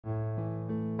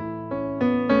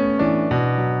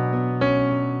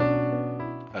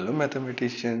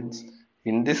mathematicians.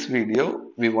 In this video,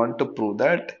 we want to prove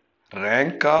that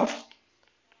rank of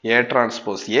A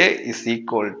transpose A is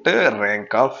equal to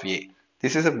rank of A.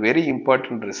 This is a very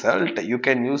important result. You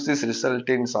can use this result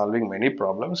in solving many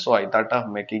problems. So I thought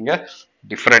of making a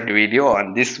different video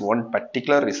on this one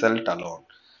particular result alone.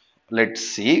 Let's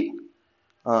see.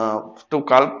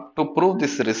 To prove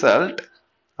this result,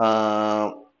 uh,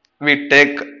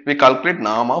 we calculate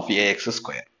norm of ax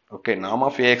square. Okay, norm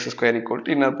of ax square equal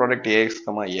to inner product ax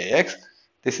comma ax.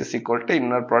 This is equal to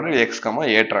inner product x comma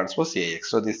a transpose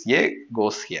ax. So this a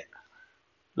goes here.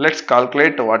 Let's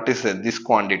calculate what is this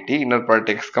quantity inner product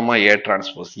x comma a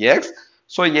transpose x.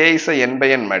 So a is a n by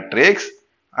n matrix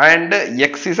and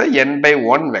x is a n by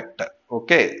 1 vector.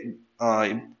 Okay,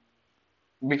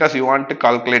 because you want to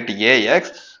calculate ax.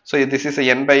 So this is a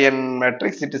n by n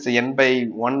matrix, it is a n by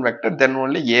 1 vector, then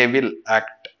only a will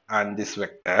act on this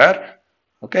vector.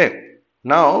 Okay.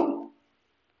 Now,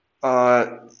 a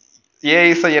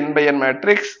is a n by n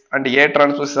matrix and a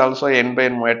transpose is also a n by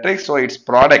n matrix. So its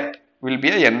product will be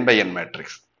a n by n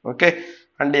matrix. Okay.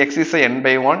 And x is a n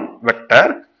by 1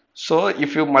 vector. So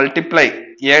if you multiply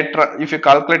if you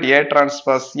calculate a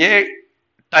transpose a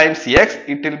times x,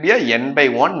 it will be a n by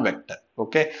 1 vector.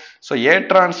 Okay. So a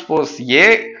transpose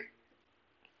a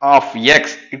of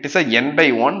x, it is a n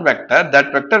by 1 vector.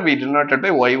 That vector we denoted by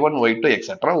y1, y2,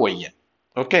 etc. yn.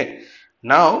 Okay.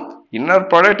 Now inner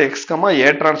product x comma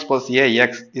a transpose a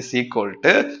x is equal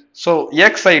to, so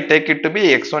x I take it to be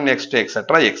x1, x2,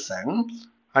 etc. xn,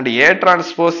 and a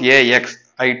transpose a x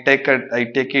I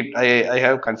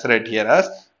have considered here as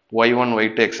y1,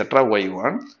 y2, etc.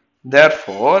 y1.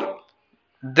 Therefore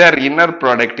their inner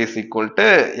product is equal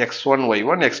to x1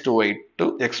 y1 x2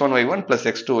 y2 x1 y1 plus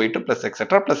x2 y2 plus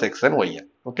etc plus xn yn.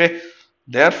 Okay,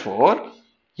 therefore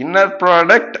inner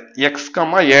product x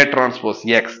comma a transpose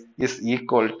x is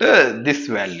equal to this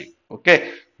value.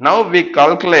 Okay, now we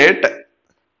calculate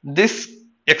this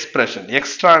expression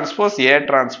x transpose a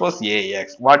transpose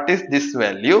ax. What is this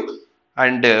value?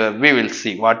 And we will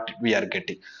see what we are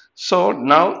getting. So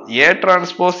now a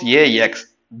transpose ax,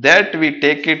 that we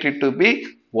take it to be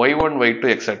y1, y2,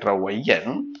 etc.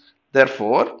 yn.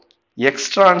 Therefore, x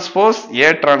transpose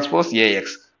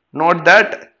ax. Note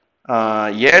that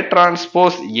a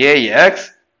transpose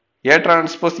ax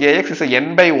is a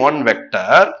n by 1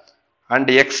 vector, and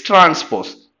x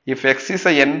transpose, if x is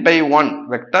a n by 1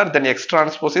 vector, then x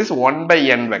transpose is 1 by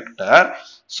n vector.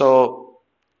 So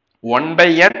 1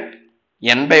 by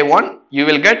n by 1, you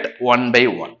will get 1 by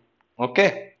 1.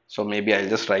 Okay, so maybe I'll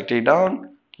just write it down.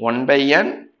 1 by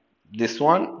n, this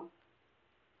one,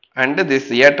 and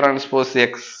this a transpose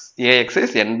x ax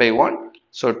is n by 1.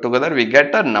 So together we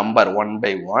get a number 1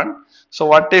 by 1. So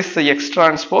what is the x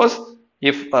transpose?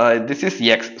 If this is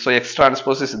x, so x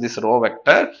transpose is this row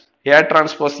vector, a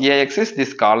transpose ax is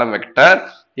this column vector.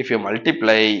 If you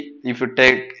multiply,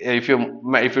 if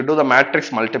you do the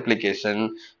matrix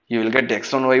multiplication, you will get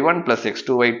x1 y1 plus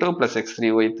x2 y2 plus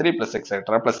x3 y3 plus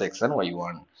etc plus xn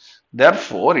y1.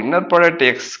 Therefore, inner product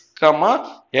x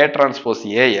comma a transpose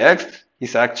ax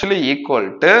is actually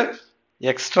equal to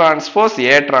x transpose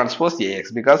a transpose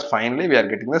ax, because finally we are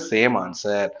getting the same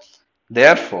answer.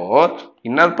 Therefore,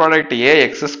 inner product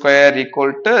ax square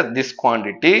equal to this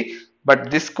quantity,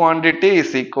 but this quantity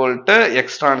is equal to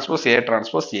x transpose a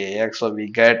transpose ax. So we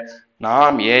get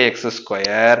norm ax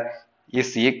square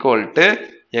is equal to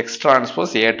x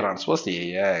transpose a transpose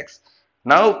ax.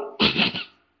 Now,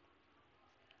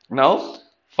 now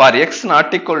for x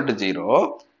not equal to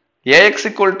 0, ax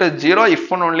equal to 0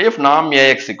 if and only if norm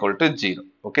ax equal to 0.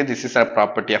 Okay, this is a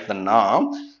property of the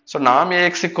norm. So norm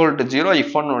ax equal to 0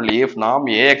 if and only if norm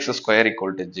ax square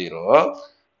equal to 0.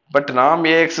 But norm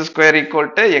ax square equal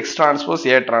to x transpose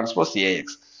a transpose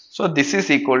ax. So this is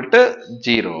equal to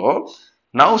 0.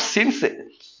 Now since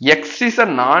x is a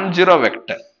non-zero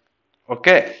vector,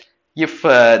 okay, if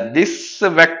this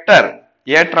vector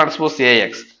a transpose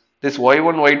ax, this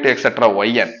y1, y2, etc.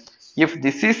 yn, if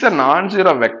this is a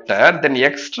non-zero vector, then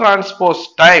x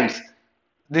transpose times,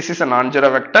 this is a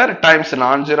non-zero vector times a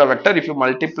non-zero vector. If you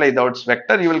multiply those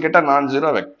vector, you will get a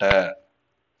non-zero vector.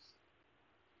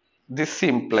 This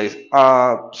implies,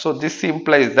 so this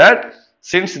implies that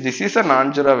since this is a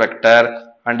non-zero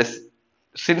vector and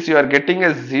since you are getting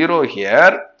a 0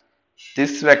 here,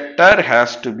 this vector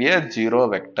has to be a 0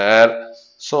 vector.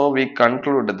 So we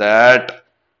conclude that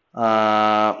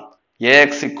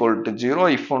ax equal to 0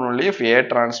 if only if a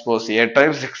transpose a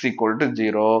times x equal to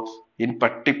 0. In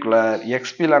particular,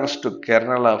 x belongs to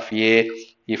kernel of a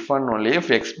if and only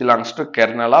if x belongs to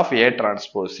kernel of a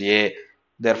transpose a.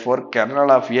 Therefore, kernel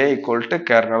of a equal to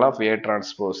kernel of a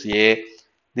transpose a.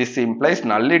 This implies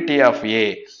nullity of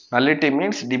A. Nullity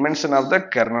means dimension of the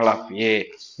kernel of A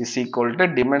is equal to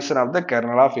dimension of the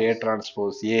kernel of A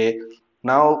transpose A.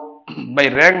 Now, by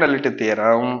rank nullity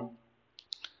theorem,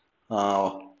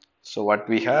 uh, so what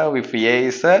we have, if A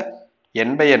is a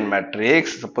n by n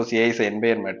matrix, suppose A is a n by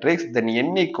n matrix, then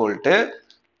n equal to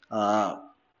uh,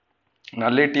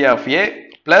 nullity of A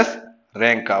plus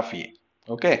rank of A.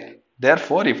 Okay.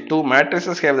 Therefore, if two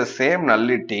matrices have the same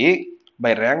nullity,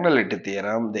 by rank nullity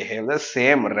theorem, they have the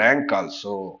same rank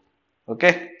also.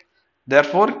 Okay.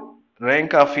 Therefore,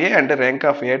 rank of A and rank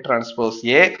of A transpose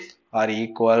A are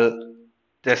equal.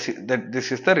 This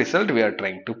is the result we are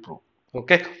trying to prove.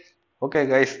 Okay. Okay,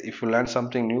 guys. If you learned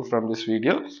something new from this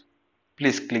video,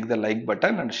 please click the like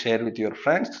button and share with your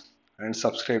friends and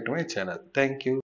subscribe to my channel. Thank you.